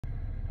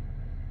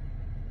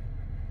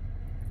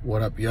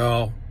What up,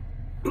 y'all?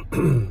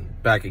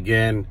 Back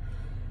again.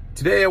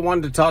 Today I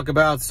wanted to talk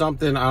about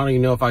something. I don't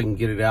even know if I can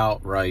get it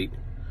out right.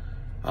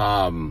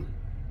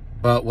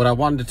 But what I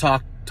wanted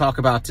to talk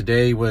about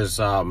today was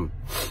how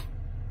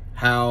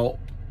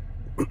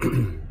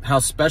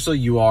special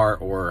you are,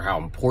 or how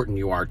important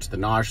you are to the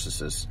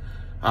narcissist.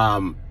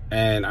 And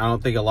I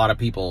don't think a lot of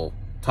people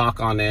talk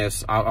on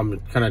this.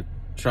 I'm gonna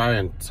try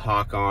and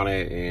talk on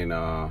it, and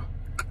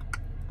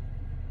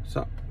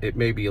so it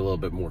may be a little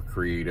bit more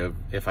creative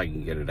if I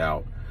can get it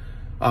out.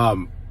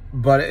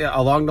 But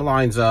along the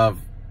lines of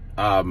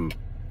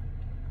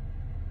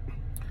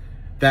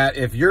that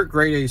if you're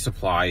grade A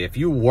supply, if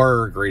you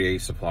were grade A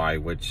supply,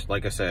 which,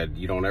 like I said,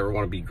 you don't ever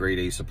want to be grade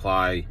A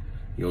supply,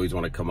 you always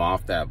want to come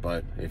off that.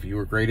 But if you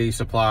were grade A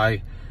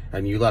supply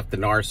and you left the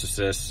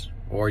narcissist,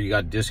 or you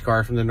got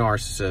discard from the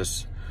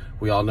narcissist,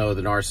 we all know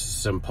the narcissist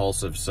is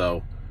impulsive.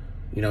 So,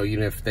 you know,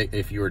 even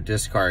if you were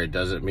discarded, it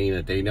doesn't mean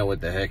that they know what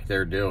the heck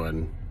they're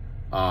doing.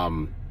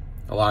 A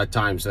lot of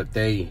times that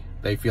they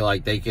feel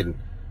like they can,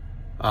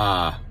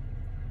 well,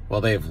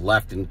 they've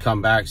left and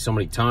come back so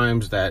many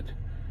times that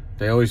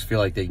they always feel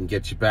like they can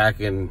get you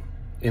back, and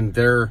in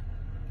their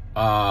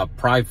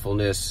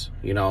pridefulness,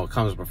 you know,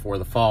 comes before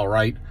the fall,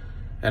 right?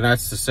 And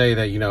that's to say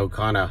that, you know,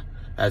 kind of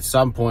at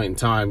some point in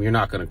time, you're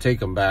not going to take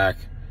them back,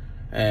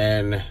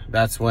 and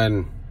that's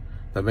when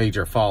the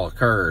major fall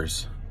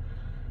occurs.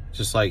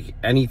 Just like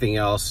anything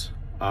else,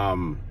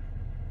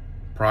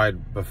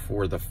 pride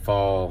before the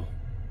fall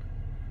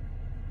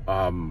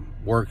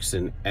works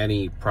in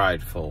any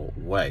prideful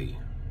way.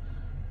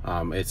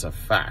 It's a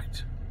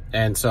fact.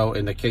 And so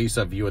in the case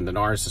of you and the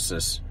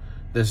narcissist,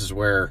 this is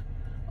where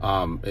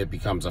it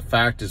becomes a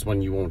fact, is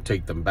when you won't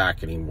take them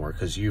back anymore,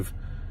 because you've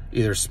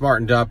either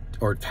smartened up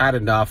or had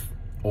enough,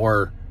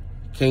 or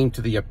came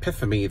to the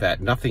epiphany that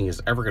nothing is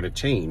ever going to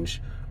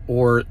change,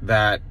 or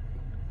that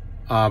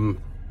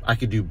I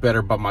could do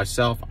better by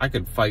myself. I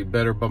could fight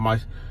better by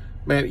my...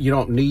 Man, you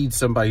don't need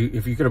somebody.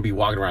 If you're going to be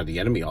walking around the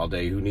enemy all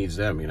day, who needs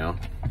them, you know?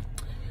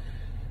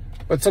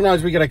 But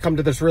sometimes we got to come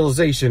to this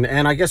realization.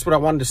 And I guess what I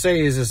wanted to say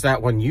is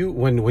that when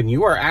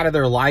you are out of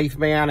their life,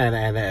 man,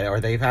 or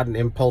they've had an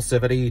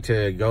impulsivity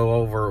to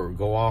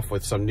go off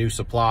with some new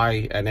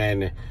supply, and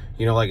then,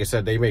 you know, like I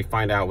said, they may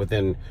find out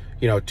within,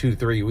 you know,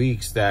 2-3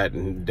 weeks that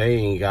they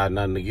ain't got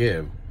nothing to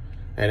give.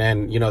 And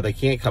then, you know, they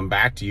can't come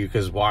back to you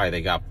because why?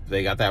 They got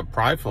that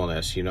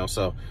pridefulness, you know.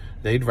 So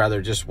they'd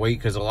rather just wait,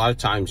 because a lot of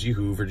times you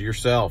hoovered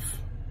yourself.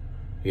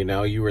 You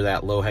know, you were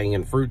that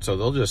low-hanging fruit. So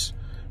they'll just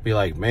be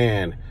like,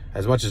 man,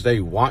 as much as they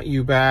want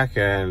you back,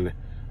 and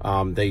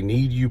they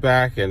need you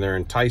back, and they're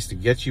enticed to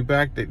get you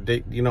back,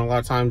 they you know, a lot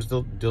of times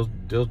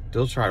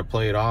they'll try to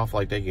play it off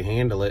like they can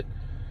handle it.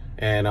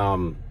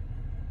 And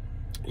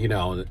you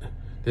know,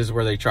 this is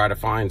where they try to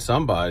find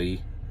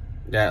somebody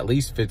that at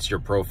least fits your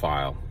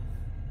profile.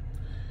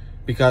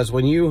 Because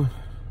when you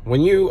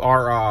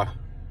are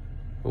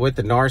with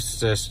the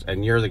narcissist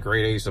and you're the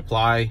grade A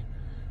supply,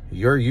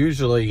 you're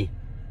usually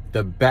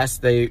the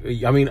best. I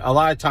mean, a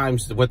lot of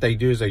times what they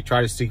do is they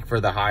try to seek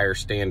for the higher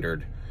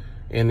standard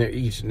in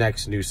each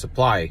next new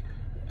supply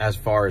as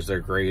far as their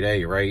grade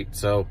A, right?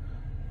 So,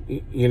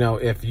 you know,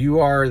 if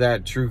you are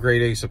that true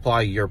grade A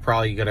supply, you're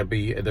probably going to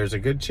be, there's a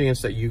good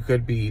chance that you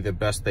could be the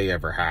best they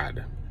ever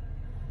had.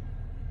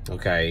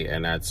 Okay,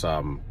 and that's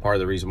part of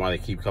the reason why they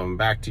keep coming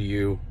back to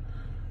you.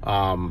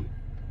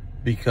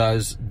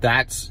 Because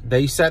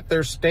they set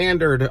their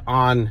standard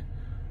on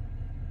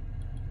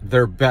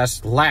their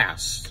best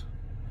last,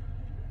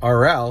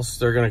 or else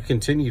they're going to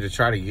continue to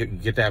try to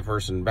get that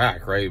person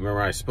back, right? Remember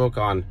I spoke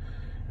on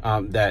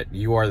that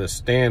you are the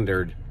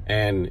standard,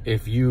 and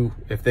if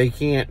they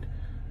can't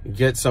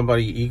get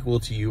somebody equal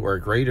to you or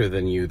greater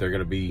than you, they're going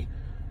to be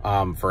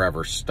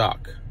forever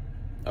stuck.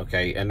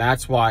 Okay, and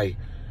that's why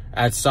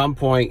at some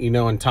point, you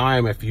know, in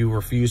time, if you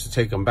refuse to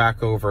take them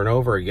back over and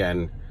over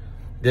again,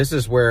 this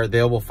is where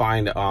they will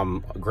find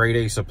grade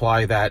A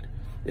supply that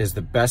is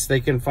the best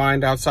they can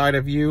find outside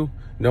of you,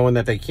 knowing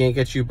that they can't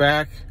get you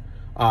back.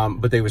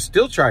 But they would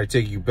still try to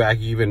take you back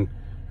even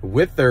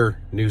with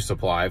their new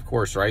supply, of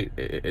course, right?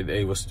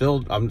 They will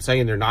still, I'm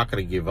saying they're not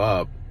going to give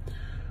up.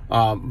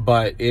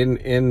 But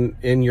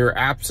in your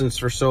absence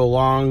for so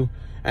long,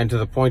 and to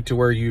the point to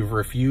where you've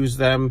refused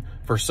them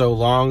for so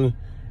long,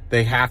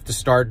 they have to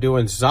start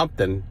doing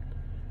something.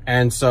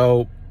 And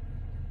so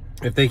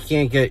if they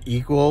can't get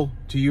equal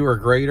to you or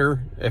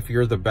greater, if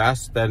you're the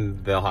best,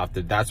 then they'll have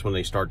to, that's when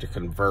they start to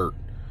convert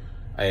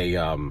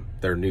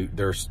their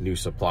new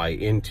supply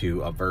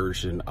into a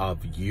version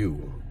of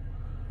you.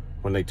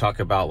 When they talk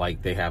about,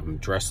 like, they have them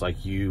dress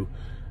like you,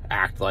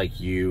 act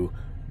like you,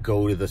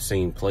 go to the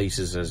same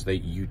places as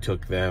you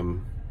took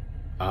them,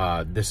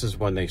 this is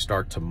when they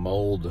start to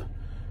mold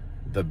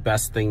the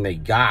best thing they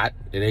got.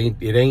 It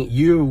ain't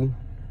you,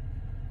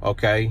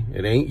 okay?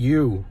 It ain't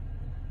you,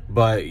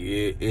 but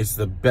it's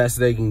the best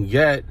they can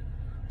get.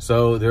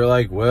 So they're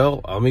like,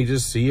 well, let me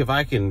just see if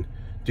I can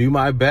do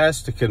my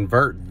best to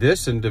convert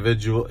this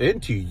individual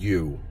into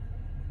you.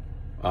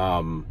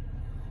 And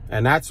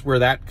that's where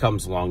that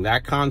comes along.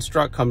 That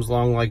construct comes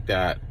along like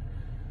that.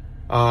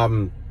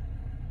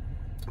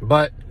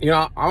 But, you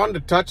know, I wanted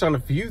to touch on a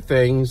few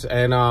things,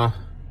 and,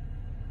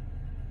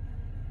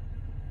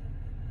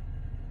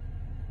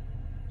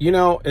 you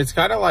know, it's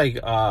kind of like,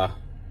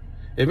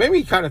 it made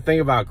me kind of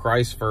think about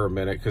Christ for a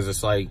minute, because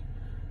it's like,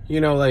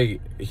 you know, like,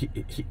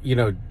 you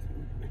know,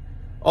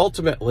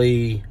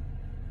 ultimately,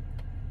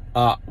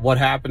 what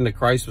happened to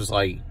Christ was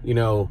like, you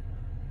know,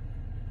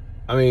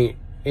 I mean,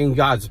 in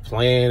God's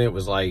plan, it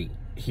was like,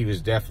 he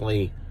was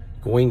definitely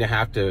going to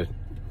have to,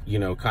 you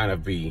know, kind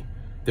of be,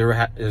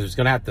 there was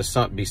going to have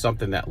to be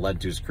something that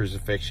led to his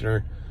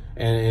crucifixion.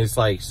 And it's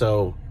like,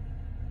 so,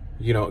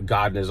 you know,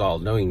 God in his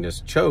all-knowingness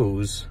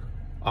chose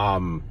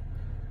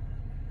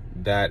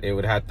that it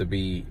would have to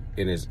be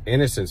in his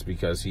innocence,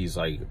 because he's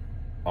like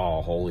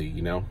all holy,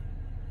 you know.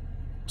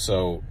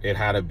 So it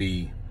had to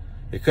be,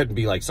 it couldn't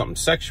be like something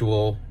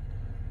sexual,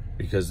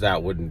 because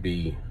that would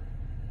be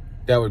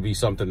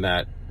something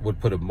that would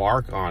put a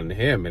mark on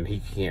him, and he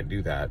can't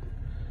do that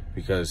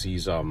because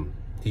he's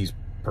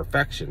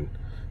perfection.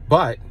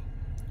 But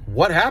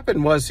what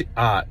happened was,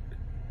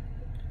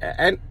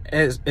 and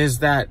is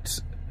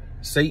that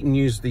Satan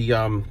used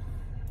the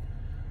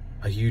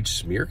a huge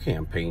smear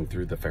campaign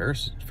through the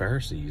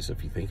Pharisees,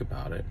 if you think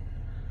about it.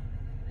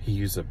 He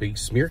used a big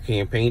smear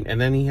campaign, and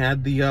then he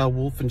had the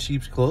wolf in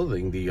sheep's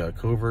clothing, the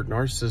covert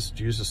narcissist,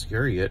 Judas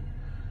Iscariot,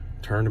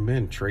 turn him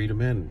in, trade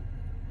him in,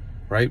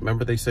 right?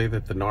 Remember, they say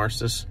that the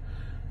narcissists,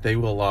 they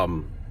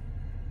will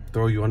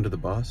throw you under the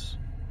bus.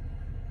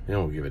 They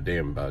don't give a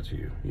damn about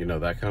you, you know,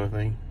 that kind of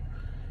thing.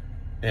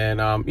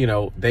 And, you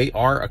know, they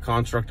are a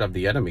construct of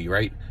the enemy,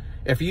 right?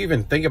 If you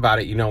even think about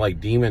it, you know,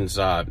 like demons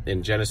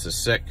in Genesis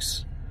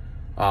 6,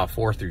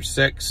 4 through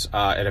 6,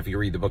 and if you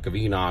read the book of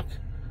Enoch,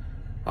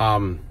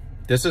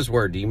 this is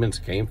where demons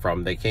came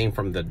from. They came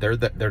from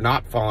they're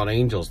not fallen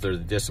angels. They're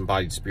the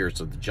disembodied spirits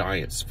of the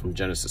giants from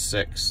Genesis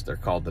 6. They're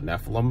called the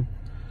Nephilim.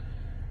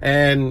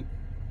 And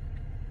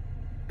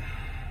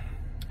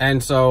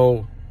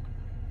so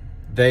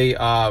they,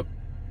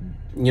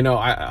 you know,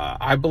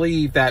 I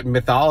believe that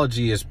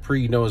mythology is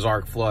pre-Noah's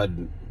Ark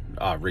flood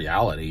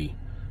reality,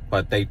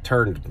 but they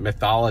turned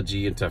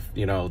mythology into,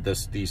 you know,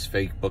 these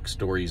fake book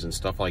stories and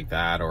stuff like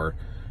that, or,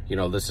 you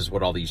know, this is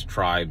what all these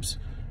tribes,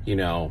 you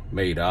know,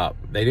 made up.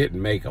 They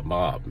didn't make them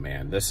up,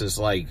 man. This is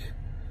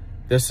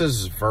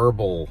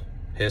verbal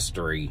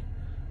history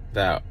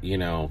that, you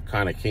know,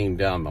 kind of came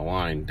down the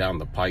line, down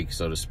the pike,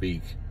 so to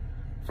speak,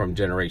 from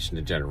generation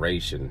to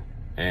generation.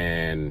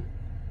 And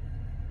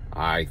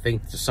I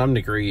think to some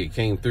degree it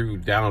came through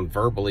down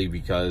verbally,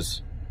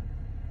 because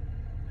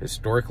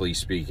historically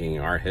speaking,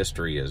 our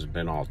history has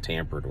been all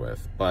tampered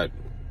with. But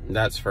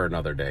that's for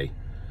another day.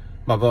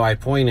 But my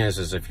point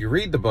is if you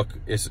read the book,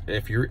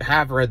 if you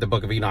have read the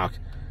book of Enoch,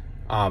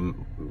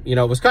 you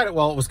know, it was kind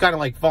of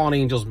like fallen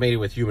angels mated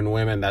with human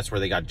women. That's where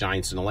they got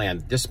giants in the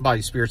land.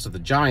 Disembodied spirits of the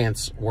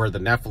giants were the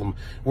Nephilim,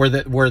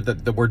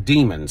 were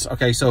demons.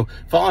 Okay, so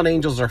fallen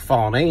angels are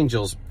fallen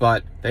angels,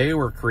 but they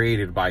were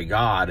created by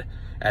God,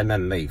 and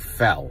then they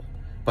fell.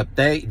 But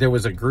there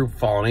was a group of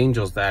fallen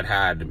angels that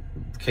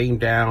came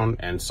down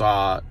and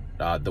saw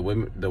the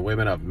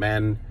women of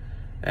men,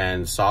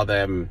 and saw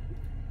them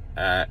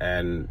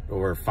and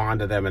were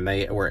fond of them, and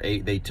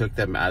they took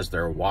them as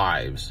their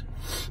wives.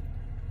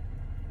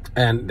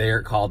 And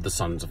they're called the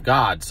sons of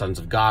God. Sons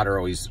of God are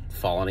always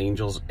fallen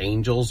angels.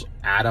 Angels,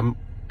 Adam,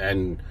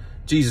 and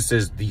Jesus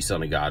is the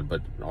son of God,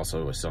 but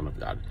also a son of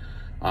God.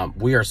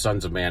 We are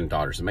sons of man,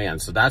 daughters of man.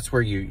 So that's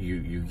where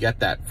you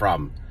get that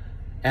from.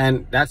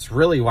 And that's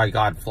really why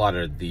God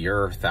flooded the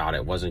earth out.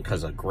 It wasn't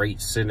because of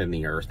great sin in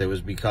the earth. It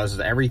was because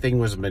everything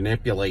was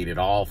manipulated.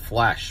 All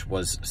flesh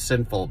was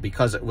sinful,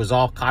 because it was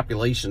all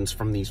copulations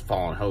from these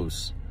fallen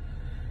hosts.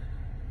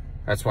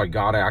 That's why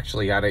God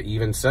actually had to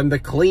even send the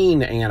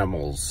clean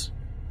animals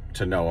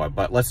to Noah.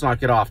 But let's not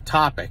get off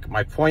topic.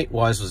 My point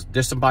was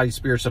disembodied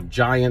spirits of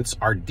giants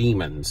are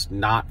demons,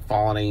 not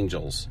fallen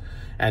angels.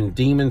 And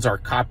demons are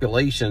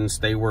copulations.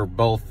 They were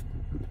both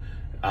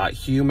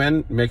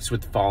human mixed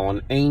with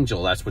fallen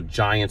angel. That's what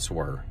giants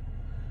were.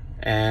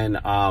 And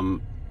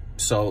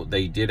so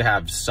they did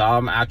have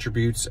some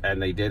attributes,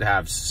 and they did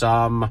have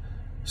some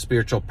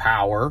spiritual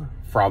power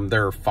from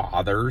their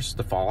fathers,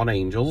 the fallen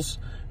angels,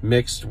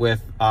 mixed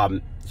with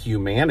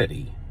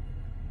humanity,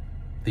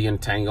 the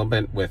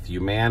entanglement with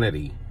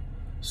humanity.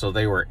 So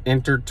they were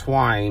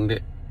intertwined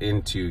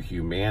into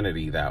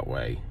humanity that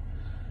way.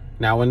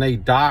 Now, when they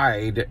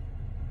died,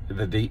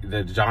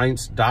 the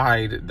giants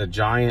died. The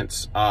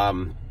giants,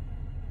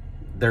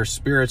 their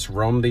spirits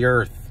roamed the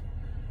earth.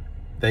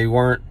 They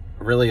weren't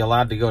really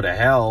allowed to go to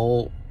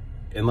hell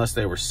unless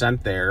they were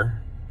sent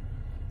there.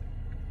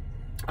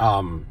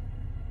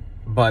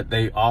 But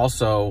they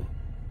also,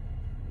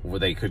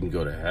 they couldn't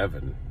go to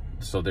heaven.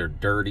 So they're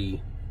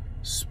dirty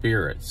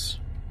spirits.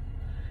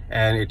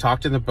 And it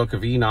talked in the book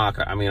of Enoch.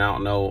 I mean, I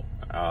don't know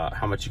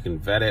how much you can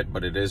vet it,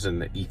 but it is in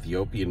the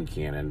Ethiopian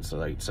canon.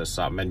 So it says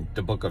something. And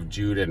the book of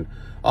Jude, and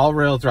all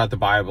real throughout the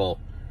Bible,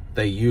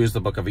 they use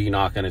the book of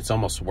Enoch, and it's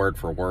almost word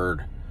for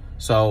word.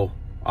 So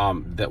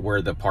that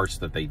were the parts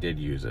that they did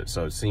use it.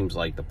 So it seems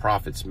like the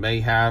prophets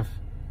may have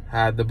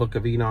had the book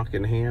of Enoch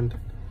in hand.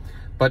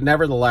 But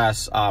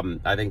nevertheless,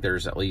 I think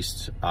there's at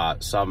least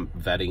some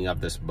vetting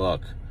of this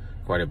book,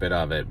 quite a bit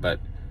of it. But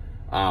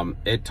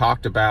it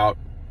talked about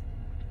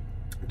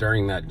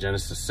during that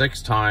Genesis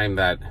 6 time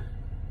that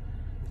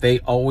they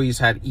always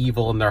had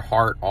evil in their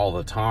heart all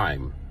the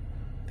time,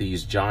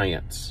 these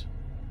giants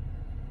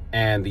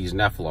and these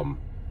Nephilim.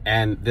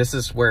 And this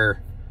is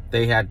where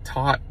they had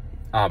taught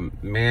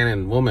man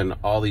and woman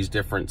all these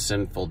different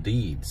sinful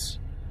deeds,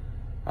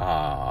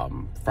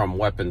 from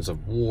weapons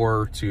of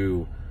war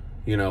to,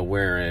 you know,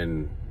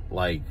 wearing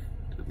like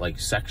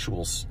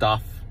sexual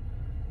stuff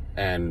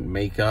and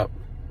makeup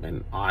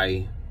and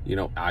eye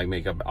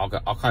makeup,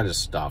 all kinds of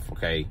stuff.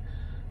 Okay.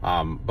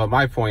 But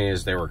my point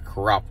is they were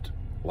corrupt,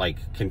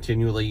 like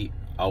continually,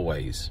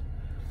 always.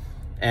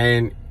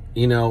 And,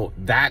 you know,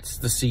 that's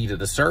the seed of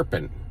the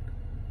serpent.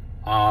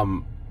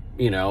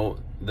 You know,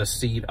 the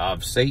seed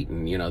of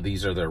Satan. You know,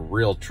 these are the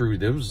real true,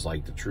 this was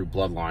like the true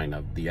bloodline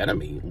of the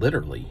enemy,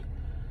 literally.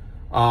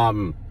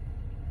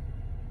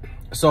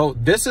 So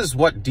this is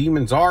what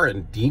demons are,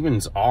 and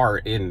demons are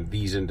in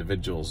these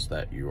individuals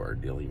that you are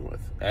dealing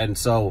with. And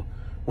so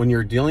when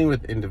you're dealing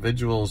with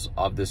individuals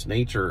of this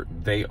nature,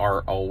 they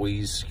are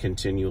always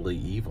continually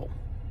evil.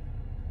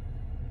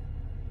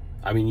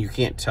 I mean, you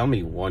can't tell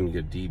me one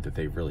good deed that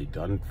they've really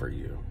done for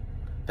you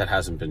that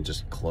hasn't been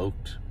just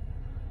cloaked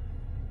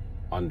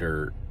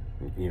under,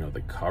 you know,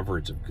 the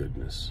coverage of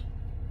goodness.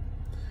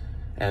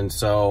 And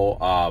so,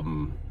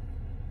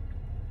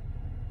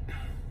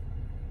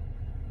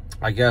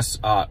 I guess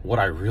what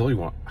I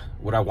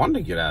wanted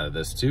to get out of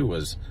this too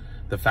was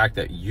the fact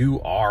that you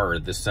are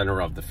the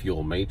center of the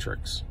fuel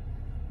matrix.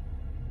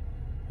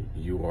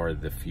 You are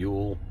the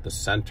fuel, the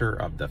center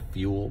of the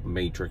fuel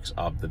matrix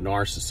of the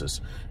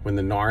narcissist. When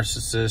the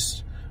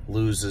narcissist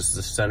loses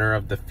the center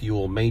of the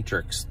fuel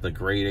matrix, the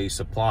grade A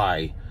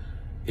supply,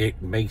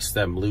 it makes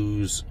them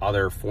lose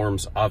other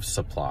forms of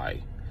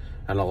supply.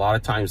 And a lot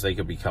of times they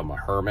could become a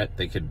hermit.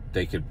 They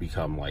could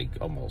become like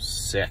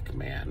almost sick,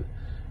 man,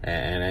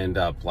 and end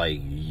up like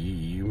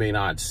you may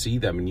not see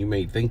them, and you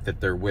may think that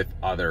they're with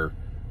other,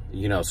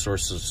 you know,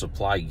 sources of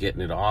supply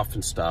getting it off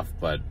and stuff,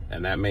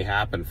 and that may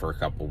happen for a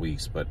couple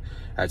weeks, but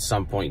at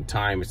some point in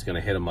time it's going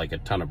to hit them like a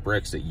ton of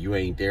bricks that you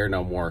ain't there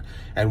no more.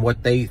 And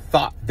what they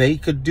thought they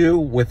could do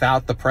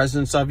without the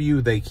presence of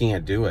you, they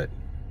can't do it.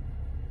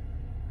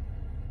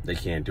 They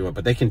can't do it,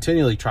 but they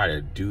continually try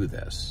to do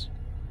this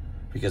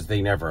because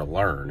they never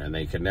learn, and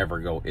they can never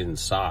go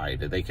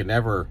inside. They can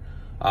never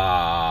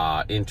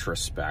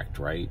introspect,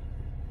 right?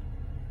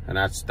 And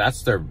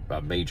that's their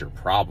major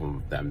problem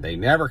with them. They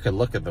never can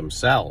look at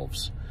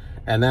themselves,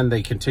 and then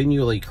they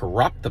continually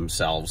corrupt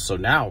themselves. So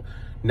now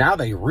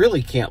they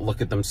really can't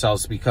look at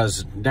themselves,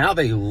 because now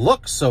they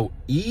look so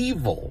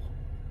evil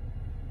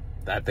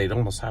that they'd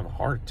almost have a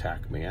heart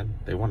attack, man.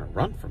 They want to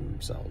run from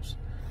themselves.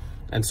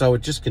 And so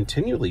it just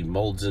continually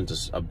molds into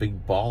a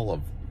big ball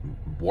of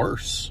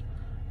worse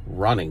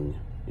running,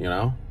 you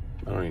know?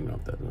 I don't even know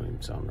if that doesn't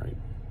even sound right,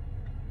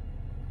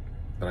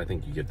 but I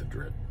think you get the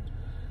drift.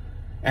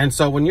 And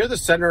so when you're the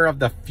center of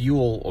the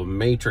fuel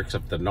matrix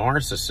of the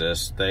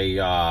narcissist,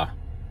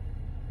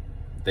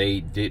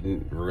 they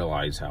didn't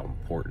realize how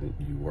important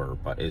you were,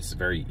 but it's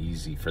very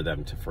easy for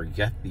them to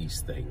forget these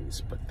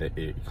things, but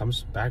it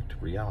comes back to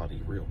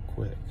reality real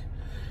quick.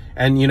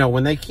 And, you know,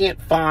 when they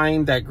can't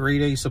find that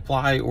grade A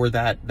supply or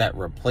that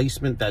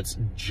replacement that's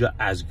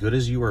as good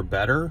as you or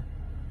better,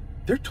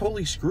 they're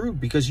totally screwed.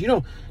 Because, you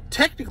know,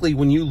 technically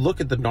when you look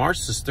at the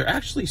narcissist, they're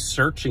actually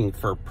searching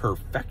for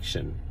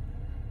perfection.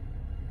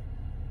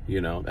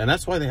 You know, and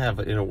that's why they have,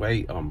 in a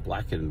way,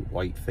 black and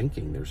white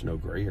thinking. There's no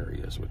gray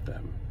areas with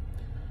them,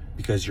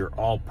 because you're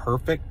all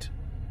perfect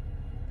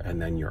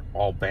and then you're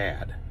all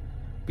bad,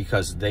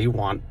 because they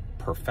want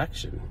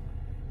perfection.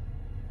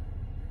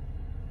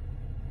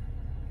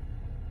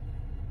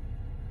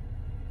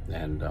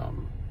 And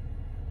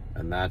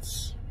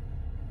that's,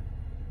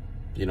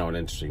 you know, an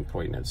interesting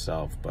point in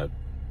itself. But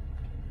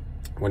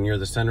when you're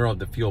the center of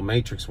the fuel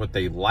matrix, what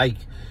they like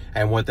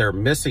and what they're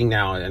missing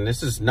now, and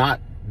this is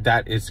not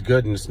that it's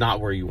good and it's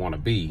not where you want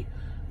to be,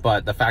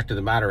 but the fact of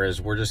the matter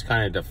is we're just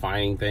kind of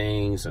defining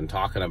things and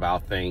talking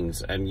about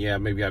things. And yeah,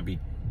 maybe I'd be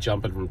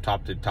jumping from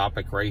top to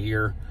topic right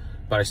here,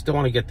 but I still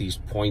want to get these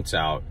points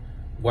out,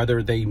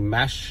 whether they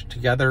mesh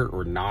together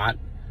or not.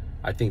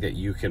 I think that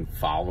you can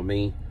follow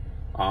me.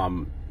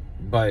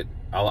 But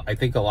I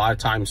think a lot of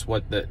times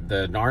what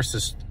the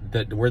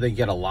narcissist, where they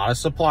get a lot of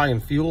supply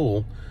and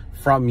fuel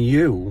from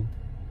you,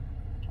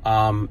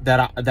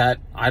 that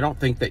I don't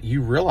think that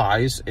you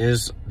realize,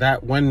 is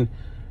that when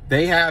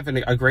they have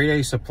a grade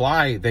A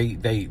supply,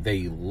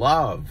 they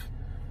love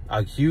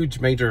a huge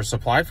major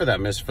supply for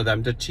them is for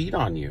them to cheat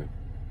on you.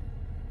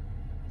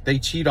 They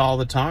cheat all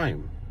the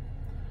time.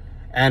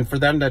 And for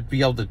them to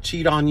be able to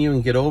cheat on you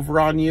and get over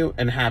on you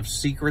and have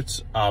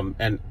secrets,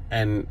 and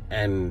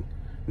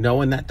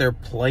knowing that they're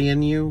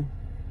playing you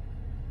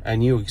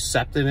and you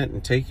accepting it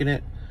and taking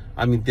it,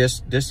 I mean,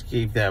 this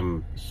gave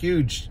them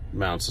huge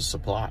amounts of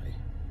supply.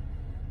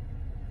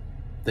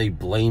 They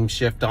blame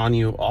shift on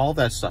you, all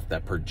that stuff,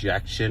 that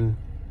projection,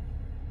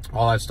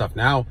 all that stuff.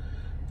 Now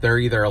they're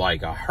either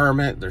like a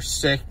hermit, they're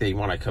sick, they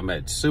want to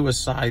commit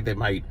suicide, they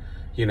might,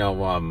 you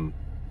know,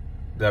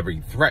 they'll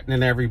be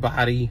threatening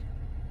everybody,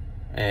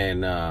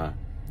 and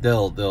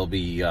they'll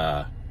be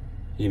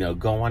you know,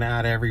 going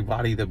at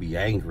everybody. They'll be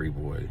angry,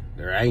 boy.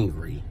 They're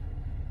angry.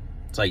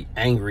 It's like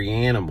angry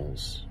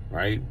animals,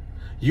 right?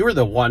 You were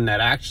the one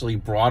that actually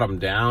brought them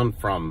down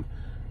from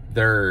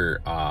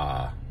their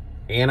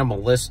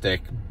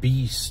animalistic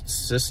beast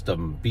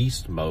system,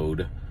 beast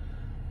mode.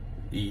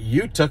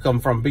 You took them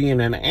from being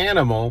an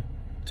animal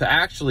to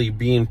actually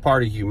being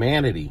part of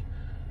humanity.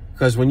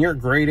 Because when you're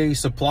grade A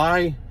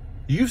supply,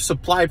 you've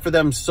supplied for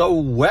them so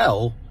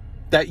well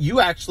that you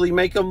actually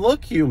make them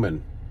look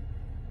human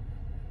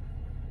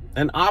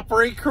and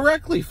operate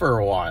correctly for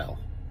a while,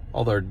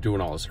 while they're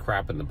doing all this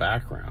crap in the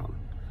background.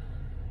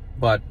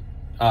 But,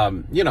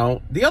 you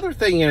know, the other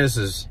thing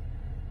is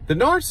the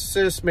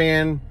narcissist,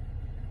 man,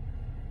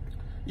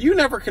 you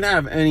never can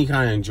have any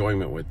kind of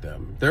enjoyment with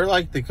them. They're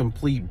like the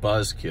complete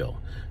buzzkill.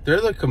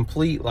 They're the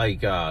complete,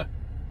 like,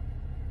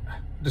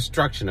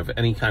 destruction of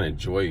any kind of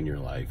joy in your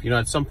life. You know,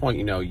 at some point,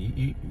 you know,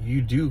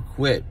 you do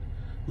quit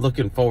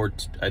looking forward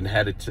to, and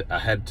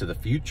ahead to the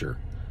future.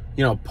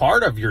 You know,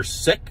 part of your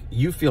sick,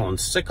 you feeling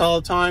sick all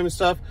the time and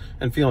stuff,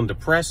 and feeling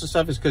depressed and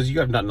stuff, is because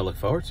you have nothing to look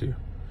forward to.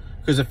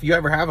 Because if you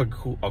ever have a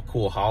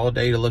cool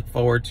holiday to look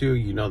forward to,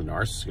 you know the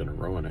narcissist is going to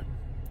ruin it.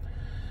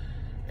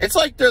 It's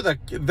like they're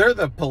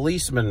the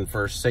policeman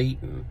for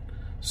Satan,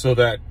 so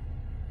that,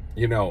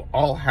 you know,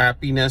 all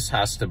happiness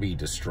has to be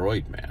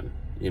destroyed, man.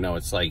 You know,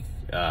 it's like,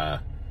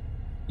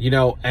 you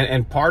know,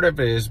 and part of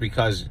it is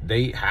because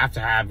they have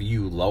to have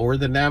you lower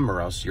than them, or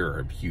else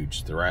you're a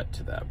huge threat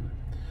to them.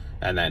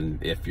 And then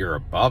if you're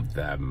above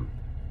them,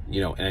 you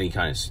know, in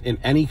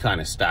any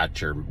kind of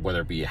stature,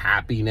 whether it be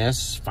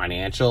happiness,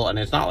 financial, and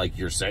it's not like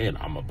you're saying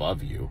I'm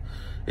above you,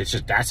 it's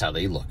just that's how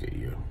they look at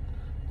you,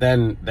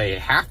 then they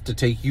have to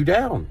take you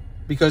down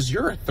because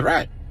you're a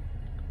threat.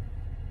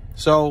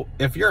 So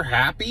if you're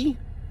happy,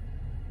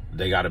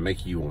 they got to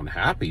make you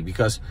unhappy,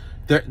 because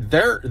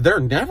they're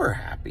never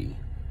happy.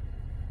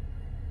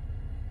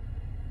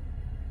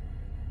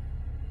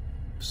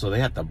 So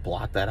they have to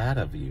blot that out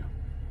of you.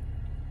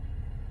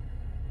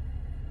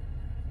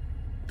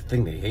 The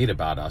thing they hate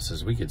about us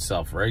is we could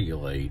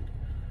self-regulate,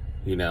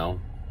 you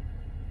know,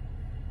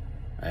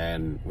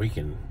 and we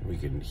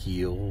can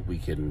heal, we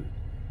can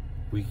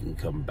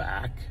come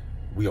back.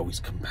 We always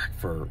come back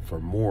for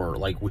more.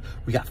 Like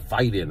we got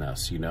fight in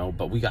us, you know,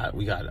 but we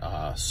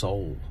got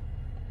soul.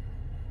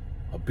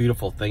 A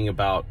beautiful thing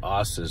about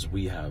us is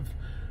we have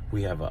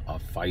a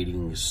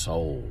fighting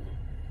soul.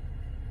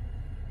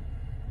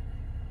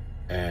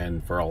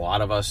 And for a lot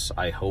of us,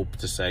 I hope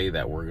to say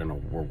that we're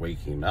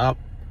waking up,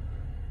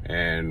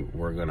 and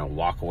we're gonna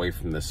walk away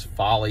from this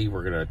folly.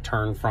 We're gonna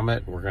turn from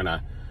it. We're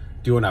gonna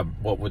do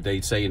what would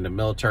they say in the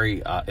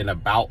military, an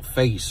about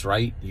face,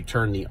 right? You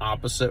turn the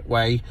opposite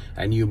way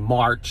and you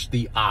march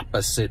the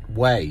opposite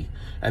way.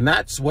 And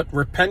that's what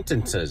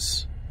repentance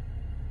is.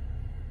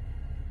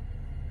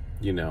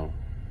 You know,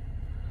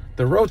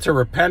 the road to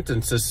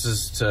repentance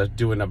is to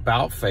do an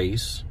about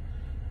face,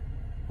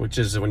 which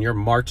is when you're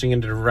marching in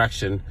the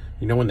direction,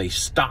 you know, when they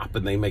stop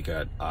and they make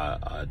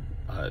a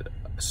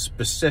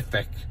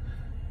specific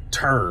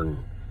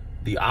turn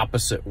the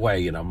opposite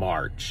way in a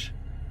march.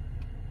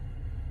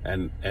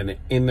 And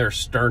in their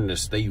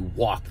sternness, they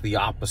walk the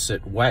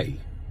opposite way.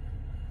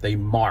 They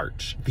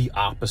march the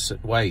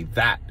opposite way.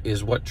 That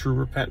is what true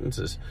repentance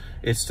is.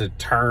 It's to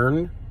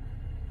turn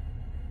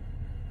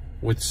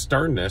with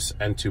sternness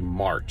and to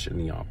march in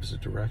the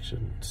opposite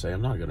direction. Say,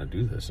 I'm not going to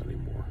do this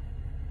anymore.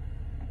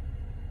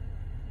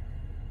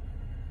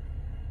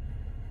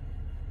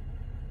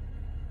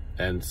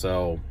 And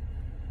so,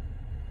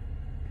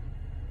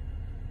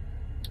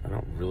 I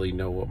don't really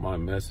know what my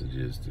message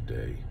is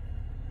today,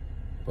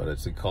 but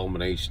it's a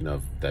culmination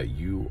of that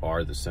you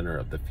are the center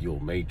of the fuel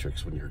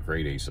matrix when you're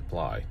grade A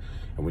supply.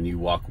 And when you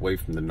walk away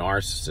from the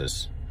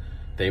narcissist,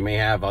 they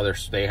have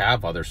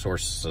other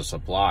sources of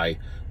supply,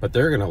 but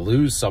they're going to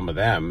lose some of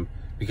them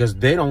because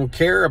they don't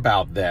care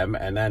about them,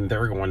 and then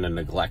they're going to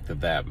neglect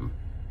them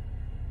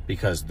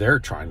because they're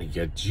trying to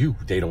get you.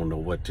 They don't know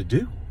what to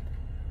do.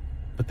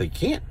 But they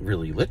can't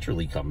really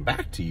literally come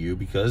back to you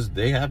because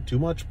they have too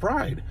much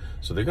pride.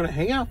 So they're going to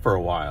hang out for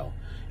a while.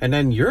 And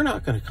then you're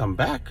not going to come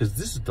back because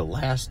this is the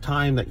last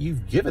time that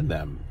you've given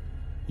them.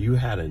 You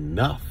had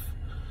enough.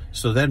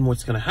 So then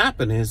what's going to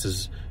happen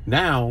is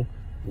now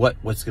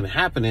what's going to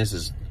happen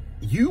is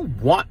you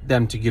want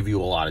them to give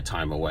you a lot of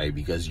time away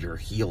because you're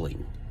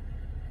healing.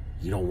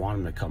 You don't want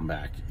them to come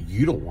back.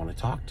 You don't want to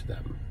talk to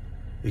them.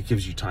 It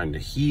gives you time to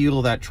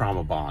heal that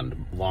trauma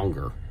bond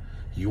longer.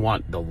 You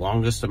want the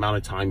longest amount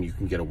of time you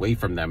can get away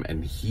from them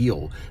and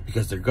heal,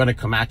 because they're going to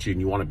come at you and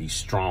you want to be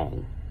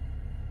strong.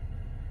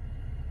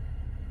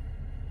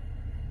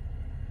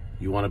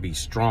 You want to be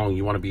strong.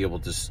 You want to be able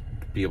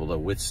to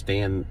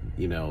withstand,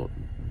 you know,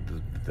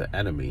 the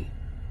enemy.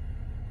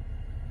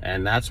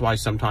 And that's why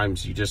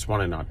sometimes you just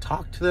want to not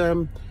talk to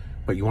them,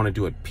 but you want to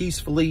do it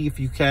peacefully if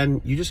you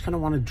can. You just kind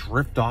of want to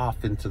drift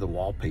off into the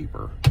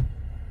wallpaper.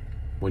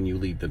 when you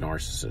lead the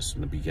narcissist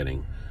in the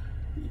beginning.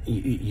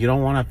 You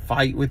don't want to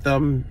fight with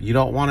them. You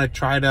don't want to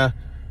try to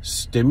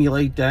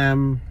stimulate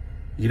them.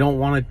 You don't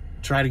want to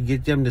try to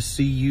get them to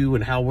see you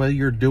and how well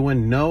you're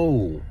doing.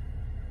 No,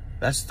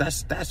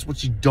 that's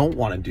what you don't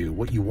want to do.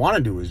 What you want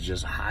to do is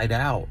just hide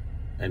out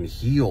and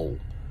heal,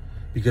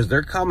 because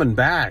they're coming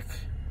back,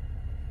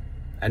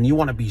 and you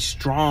want to be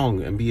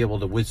strong and be able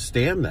to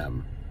withstand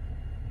them.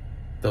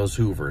 Those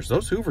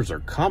Hoovers are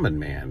coming,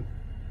 man.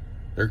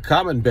 They're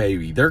coming,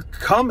 baby. They're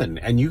coming,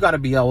 and you got to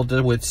be able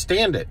to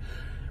withstand it.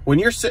 When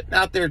you're sitting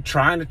out there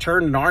trying to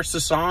turn the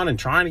narcissist on and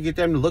trying to get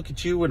them to look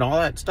at you and all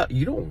that stuff,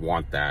 you don't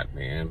want that,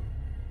 man.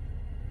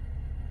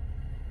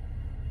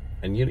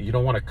 And you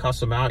don't want to cuss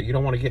them out. You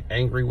don't want to get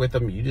angry with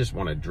them. You just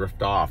want to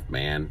drift off,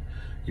 man.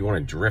 You want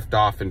to drift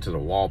off into the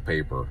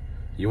wallpaper.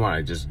 You want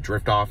to just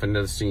drift off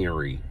into the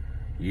scenery.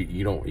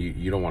 You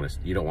don't want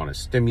to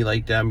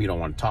stimulate them. You don't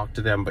want to talk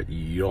to them, but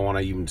you don't want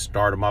to even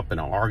start them up in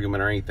an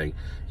argument or anything.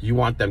 You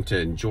want them to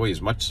enjoy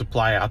as much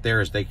supply out there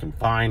as they can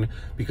find,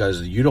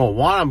 because you don't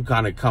want them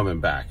kind of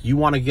coming back. You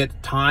want to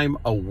get time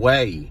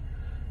away.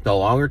 The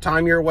longer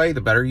time you're away,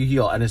 the better you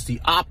heal. And it's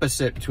the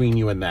opposite between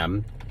you and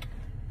them.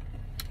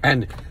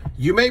 And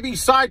you may be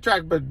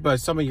sidetracked by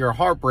some of your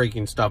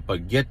heartbreaking stuff,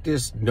 but get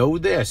this, know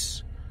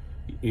this.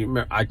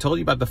 I told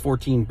you about the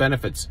 14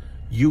 benefits.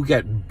 You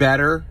get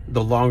better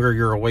the longer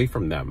you're away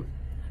from them.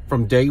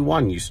 From day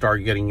one, you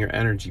start getting your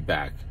energy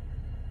back.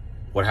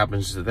 What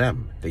happens to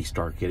them? They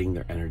start getting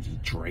their energy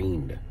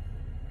drained,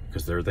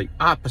 because they're the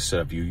opposite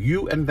of you.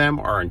 You and them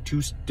are on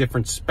two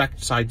different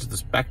sides of the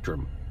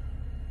spectrum.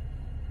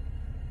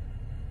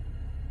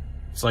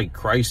 It's like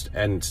Christ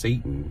and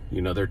Satan.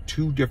 You know, they're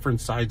two different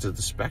sides of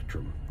the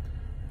spectrum.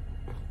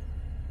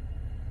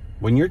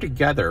 When you're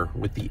together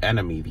with the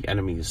enemy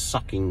is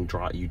sucking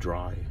you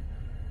dry.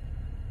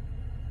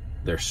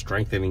 They're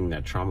strengthening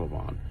that trauma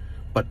bond.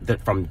 But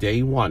that from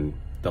day one,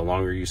 the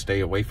longer you stay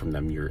away from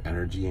them, your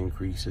energy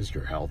increases,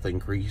 your health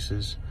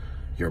increases,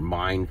 your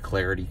mind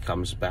clarity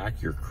comes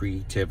back, your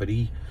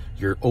creativity,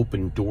 your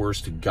open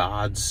doors to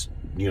God's,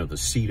 the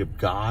seat of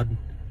God,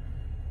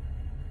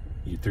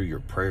 through your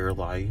prayer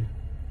life.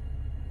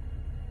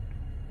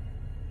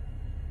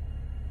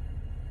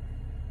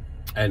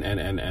 And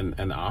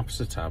the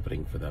opposite's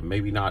happening for them.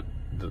 Maybe not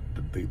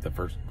the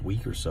first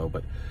week or so,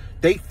 but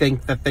they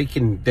think that they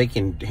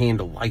can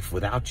handle life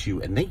without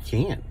you, and they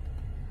can't.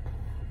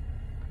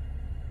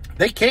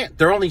 They can't.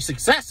 Their only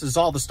success is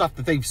all the stuff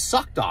that they've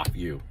sucked off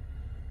you.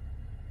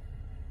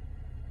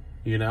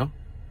 But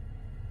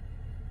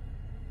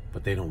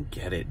they don't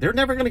get it. They're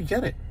never going to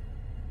get it.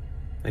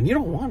 And you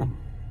don't want them.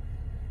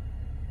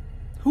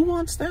 Who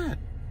wants that?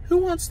 Who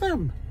wants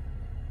them?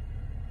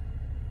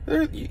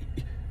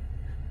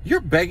 You're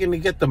begging to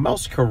get the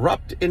most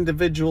corrupt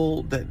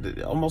individual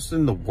that almost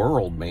in the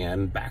world,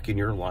 man, back in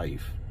your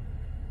life,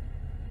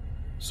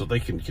 so they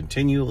can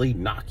continually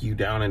knock you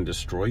down and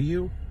destroy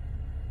you?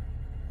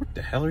 What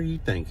the hell are you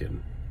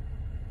thinking?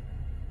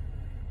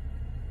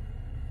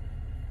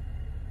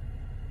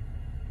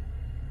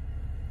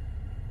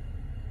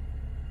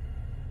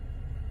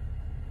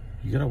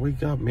 You gotta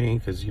wake up, man,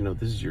 because,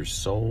 this is your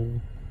soul,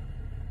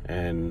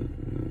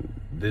 and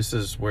this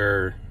is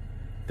where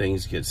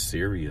things get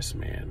serious,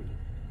 man.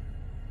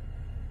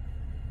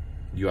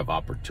 You have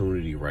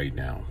opportunity right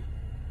now,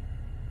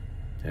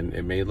 and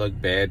it may look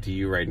bad to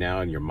you right now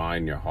in your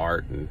mind, your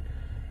heart, and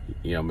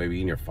maybe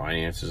in your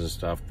finances and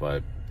stuff,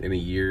 but in a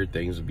year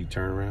things will be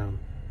turned around,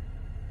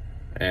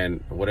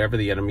 and whatever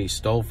the enemy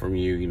stole from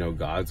you,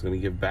 God's going to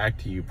give back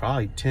to you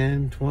probably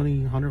 10,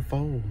 20,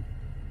 100-fold.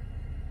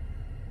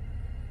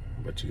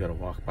 But you got to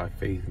walk by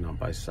faith, not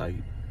by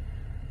sight,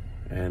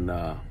 and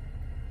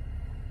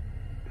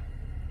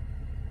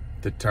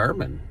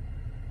determine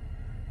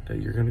that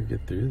you're going to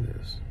get through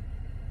this.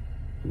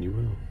 And you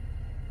will.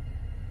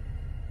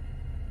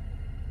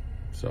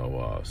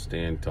 So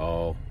stand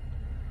tall,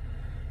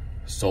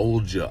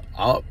 soldier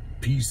up,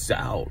 peace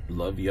out,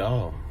 love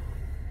y'all.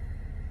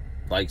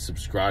 Like,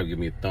 subscribe, give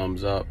me a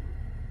thumbs up.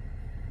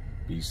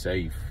 Be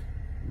safe,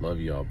 love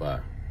y'all,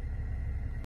 bye.